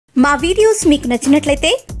మా వీడియోస్ మీకు నచ్చినట్లయితే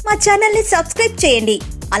మా ఛానల్ ని సబ్స్క్రైబ్ చేయండి.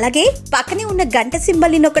 అలాగే పక్కనే ఉన్న గంట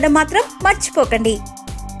సింబల్ ని నొక్కడం మాత్రం మర్చిపోకండి.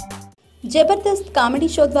 జబర్దస్త్ కామెడీ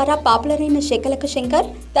షో ద్వారా పాపులర్ అయిన శకలక శంకర్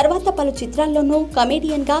తర్వాత పలు చిత్రాల్లోనూ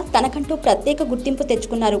కమెడియన్గా తనకంటూ ప్రత్యేక గుర్తింపు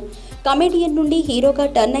తెచ్చుకున్నారు. కమెడియన్ నుండి హీరోగా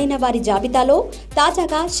టర్న్ అయిన వారి జాబితాలో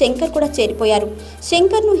తాజాగా శంకర్ కూడా చేరిపోయారు.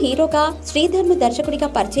 శంకర్ను హీరోగా, శ్రీధర్ను దర్శకుడిగా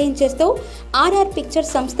పరిచయం చేస్తూ ఆర్ఆర్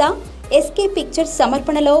పిక్చర్స్ సంస్థ, ఎస్కే పిక్చర్స్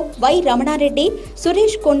సమర్పణలో వై రమణారెడ్డి,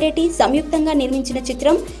 సురేష్, కొండేటి సంయుక్తంగా నిర్మించిన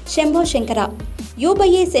చిత్రం శంభో శంకర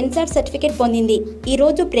యూబైఏ సెన్సార్ సర్టిఫికేట్ పొందింది.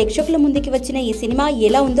 ఈరోజు ప్రేక్షకుల ముందుకి వచ్చిన ఈ సినిమా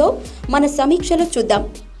ఎలా ఉందో మన సమీక్షలో చూద్దాం.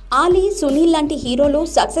 ఆలీ, సునీల్ లాంటి హీరోలు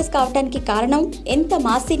సక్సెస్ కావడానికి కారణం ఎంత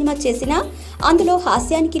మాస్ సినిమా చేసినా అందులో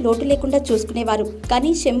హాస్యానికి లోటు లేకుండా చూసుకునేవారు.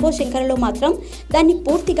 కానీ శంభో శంకరలో మాత్రం దాన్ని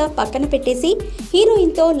పూర్తిగా పక్కన పెట్టేసి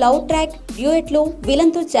హీరోయిన్తో లవ్ ట్రాక్, డ్యూయెట్లు,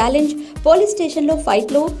 విలన్తో ఛాలెంజ్, పోలీస్ స్టేషన్లో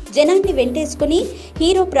ఫైట్లు, జనాన్ని వెంటేసుకుని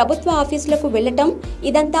హీరో ప్రభుత్వ ఆఫీసులకు వెళ్లటం,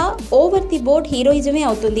 ఇదంతా ఓవర్ ది బోర్డ్ హీరోయిజమే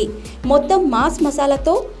అవుతుంది. మొత్తం మాస్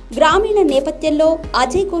మసాలాతో గ్రామీణ నేపథ్యంలో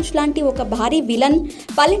అజయ్ ఘోష్ లాంటి ఒక భారీ విలన్,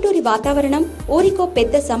 పల్లెటూరి వాతావరణం, ఊరికో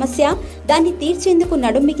పెద్ద సమస్య, దాన్ని తీర్చేందుకు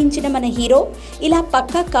నడుంబిగించిన మన హీరో, ఇలా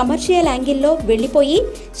పక్కా కమర్షియల్ యాంగిల్లో వెళ్ళిపోయి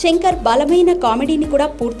శంకర్ బలమైన కామెడీని కూడా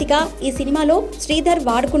పూర్తిగా ఈ సినిమాలో శ్రీధర్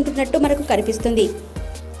వాడుకుంటున్నట్టు మనకు కనిపిస్తుంది.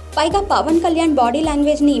 పైగా పవన్ కళ్యాణ్ బాడీ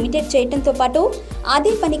లాంగ్వేజ్ని ఇమిటేట్ చేయడంతో పాటు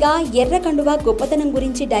అదే పనిగా ఎర్ర కండువా గొప్పతనం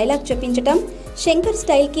గురించి డైలాగ్ చెప్పించటం శంకర్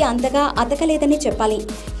స్టైల్కి అంతగా అతకలేదని చెప్పాలి.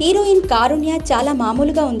 హీరోయిన్ కారుణ్య చాలా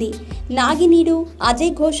మామూలుగా ఉంది. నాగినీడు,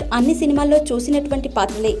 అజయ్ ఘోష్ అన్ని సినిమాల్లో చూసినటువంటి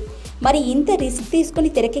పాత్రలే. మరి ఇంత రిస్క్ తీసుకుని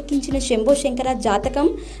తెరకెక్కించిన శంభో శంకర జాతకం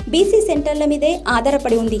బీసీ సెంటర్ల మీదే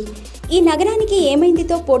ఆధారపడి ఉంది. ఈ నగరానికి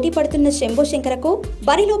ఏమైందితో పోటీ పడుతున్న శంభో శంకరకు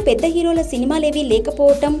బరిలో పెద్ద హీరోల సినిమాలేవీ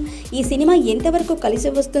లేకపోవటం ఈ సినిమా ఎంతవరకు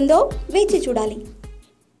కలిసి వస్తుందో వేచి చూడాలి.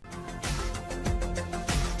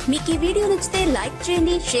 మీకు ఈ వీడియో నచ్చితే లైక్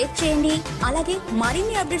చేయండి, షేర్ చేయండి. అలాగే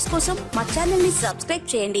మరిన్ని అప్డేట్స్ కోసం మా ఛానల్ ని సబ్స్క్రైబ్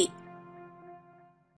చేయండి.